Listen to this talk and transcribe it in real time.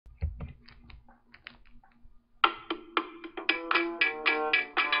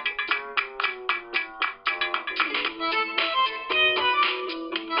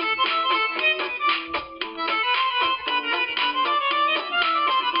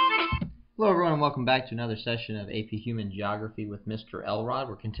Hello everyone and welcome back to another session of AP Human Geography with Mr. Elrod.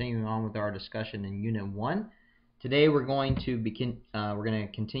 We're continuing on with our discussion in Unit 1. Today we're going to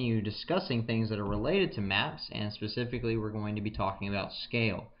continue discussing things that are related to maps, and specifically we're going to be talking about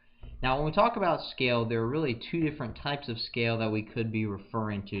scale. Now when we talk about scale, there are really two different types of scale that we could be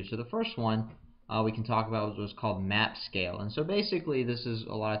referring to. So the first one we can talk about is what's called map scale. And so basically this is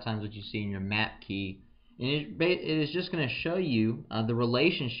a lot of times what you see in your map key. And it is just going to show you the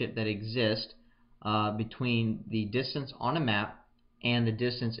relationship that exists between the distance on a map and the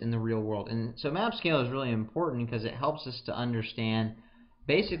distance in the real world. And so map scale is really important because it helps us to understand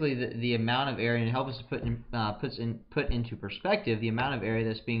basically the amount of area, and it helps us to put into perspective the amount of area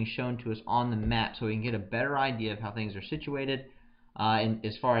that's being shown to us on the map, so we can get a better idea of how things are situated and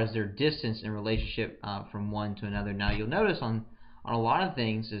as far as their distance in relationship from one to another. Now you'll notice on a lot of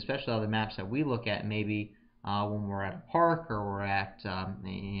things, especially on the maps that we look at, maybe when we're at a park or we're at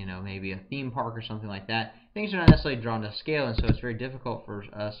maybe a theme park or something like that, things are not necessarily drawn to scale, and so it's very difficult for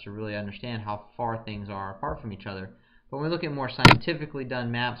us to really understand how far things are apart from each other. But when we look at more scientifically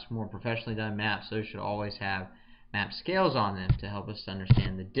done maps, more professionally done maps, those should always have map scales on them to help us to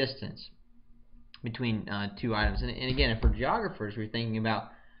understand the distance between two items. And again, if we're geographers, we're thinking about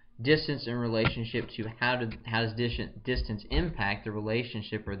distance in relationship to how does distance impact the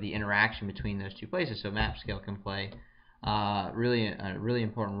relationship or the interaction between those two places. So map scale can play a really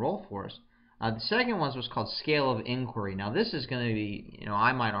important role for us. The second one is what's called scale of inquiry. Now this is going to be,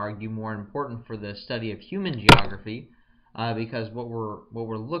 I might argue, more important for the study of human geography because what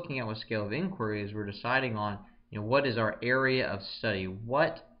we're looking at with scale of inquiry is we're deciding on what is our area of study,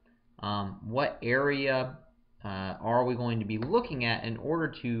 what area are we going to be looking at in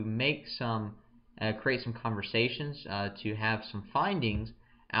order to make create some conversations, to have some findings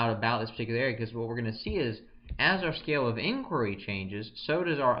out about this particular area. Because what we're going to see is, as our scale of inquiry changes, so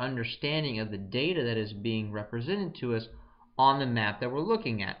does our understanding of the data that is being represented to us on the map that we're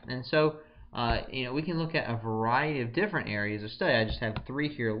looking at. And so, we can look at a variety of different areas of study. I just have three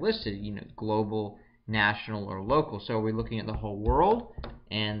here listed: global, national, or local. So are we looking at the whole world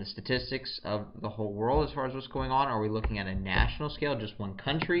and the statistics of the whole world as far as what's going on? Are we looking at a national scale, just one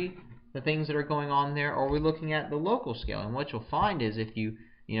country, the things that are going on there? Or are we looking at the local scale? And what you'll find is, if you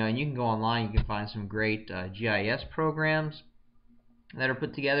and you can go online, you can find some great GIS programs that are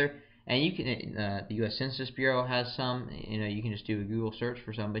put together, and you can the U.S. Census Bureau has some. You can just do a Google search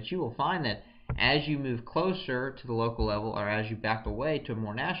for some, but you will find that as you move closer to the local level, or as you back away to a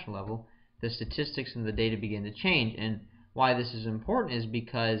more national level, the statistics and the data begin to change. And why this is important is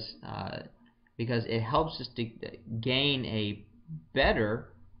because it helps us to gain a better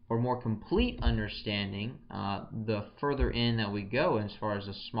or more complete understanding the further in that we go, as far as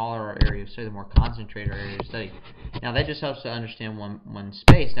the smaller our area of study, the more concentrated our area of study. Now that just helps to understand one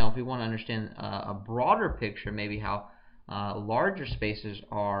space. Now if we want to understand a broader picture, maybe how larger spaces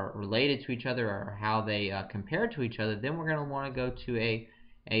are related to each other or how they compare to each other, then we're going to want to go to a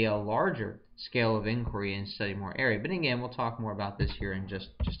larger scale of inquiry and study more area. But again, we'll talk more about this here in just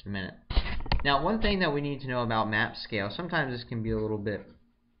a minute. Now one thing that we need to know about map scale, sometimes this can be a little bit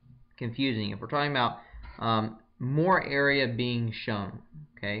confusing. If we're talking about more area being shown,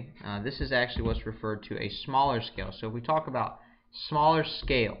 okay, this is actually what's referred to a smaller scale. So if we talk about smaller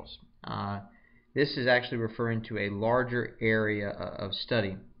scales, this is actually referring to a larger area of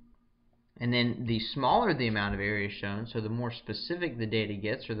study. And then the smaller the amount of area shown, so the more specific the data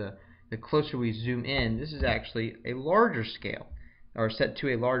gets, or the closer we zoom in, this is actually a larger scale, or set to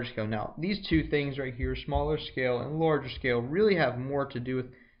a larger scale. Now, these two things right here, smaller scale and larger scale, really have more to do with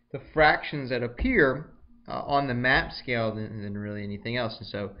the fractions that appear on the map scale than really anything else. And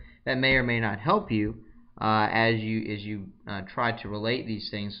so that may or may not help you as you try to relate these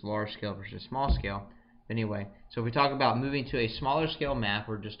things, large scale versus small scale. Anyway, so if we talk about moving to a smaller scale map,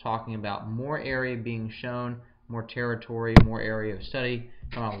 we're just talking about more area being shown, more territory, more area of study.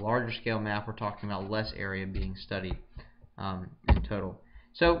 On a larger scale map, we're talking about less area being studied in total.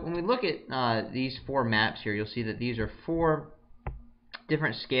 So when we look at these four maps here, you'll see that these are four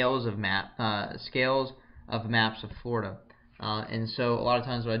different scales of maps of Florida. And so a lot of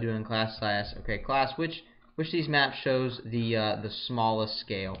times what I do in class, I ask, okay, class, which of these maps shows the smallest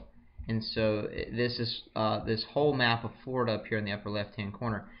scale? And so this is this whole map of Florida up here in the upper left-hand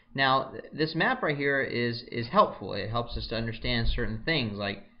corner. Now, this map right here is helpful. It helps us to understand certain things,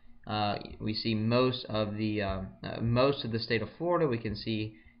 like we see most of the state of Florida. We can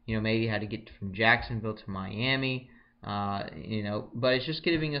see, maybe how to get from Jacksonville to Miami. But it's just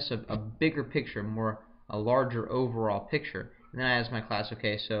giving us a bigger picture, a larger overall picture. And then I ask my class,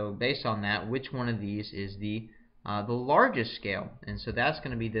 okay, so based on that, which one of these is the the largest scale, and so that's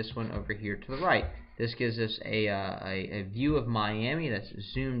going to be this one over here to the right. This gives us a view of Miami that's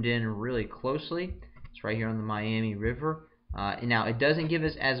zoomed in really closely. It's right here on the Miami River. Now, it doesn't give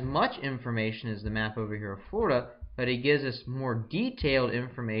us as much information as the map over here of Florida, but it gives us more detailed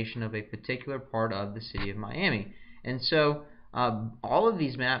information of a particular part of the city of Miami. And so all of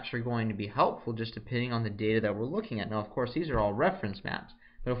these maps are going to be helpful just depending on the data that we're looking at. Now, of course, these are all reference maps.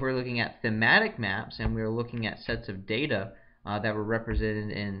 But if we're looking at thematic maps and we're looking at sets of data that were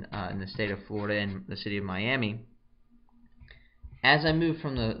represented in the state of Florida and the city of Miami, as I move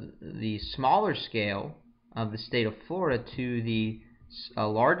from the smaller scale of the state of Florida to the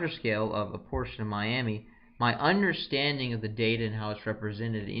larger scale of a portion of Miami, my understanding of the data and how it's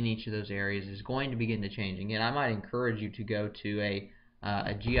represented in each of those areas is going to begin to change. Again, I might encourage you to go to a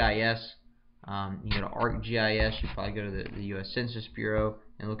GIS. You go to ArcGIS. You probably go to the U.S. Census Bureau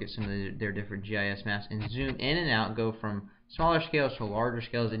and look at some of their different GIS maps and zoom in and out, go from smaller scales to larger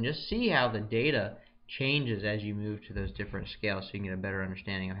scales, and just see how the data changes as you move to those different scales, so you can get a better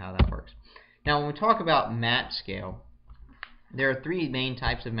understanding of how that works. Now, when we talk about map scale, there are three main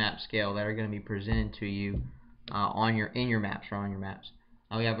types of map scale that are going to be presented to you in your maps.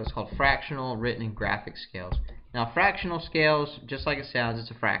 We have what's called fractional, written, and graphic scales. Now, fractional scales, just like it sounds, it's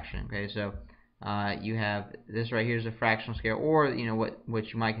a fraction. Okay, so you have this right here is a fractional scale, or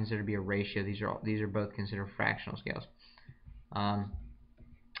what you might consider to be a ratio. These are both considered fractional scales.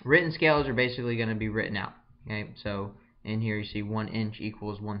 Written scales are basically going to be written out. Okay, so in here you see 1 inch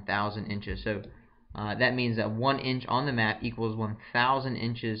equals 1,000 inches. So that means that 1 inch on the map equals 1,000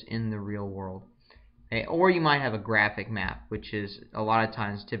 inches in the real world. Okay, or you might have a graphic map, which is a lot of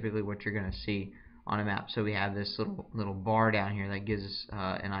times typically what you're going to see on a map. So we have this little bar down here that gives us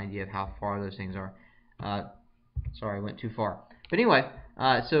an idea of how far those things are. Sorry, I went too far. But anyway,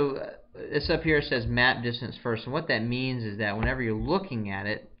 so this up here says map distance first, and what that means is that whenever you're looking at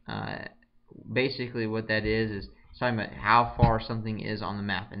it, basically what that is talking about how far something is on the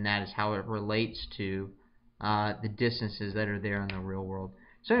map, and that is how it relates to the distances that are there in the real world.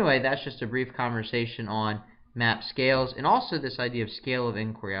 So anyway, that's just a brief conversation on map scales, and also this idea of scale of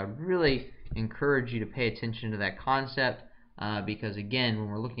inquiry. I would really encourage you to pay attention to that concept, because again, when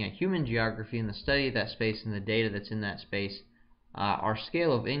we're looking at human geography and the study of that space and the data that's in that space, our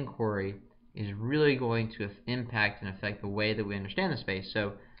scale of inquiry is really going to impact and affect the way that we understand the space.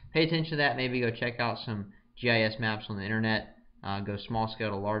 So pay attention to that. Maybe go check out some GIS maps on the internet, go small scale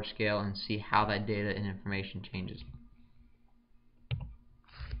to large scale, and see how that data and information changes.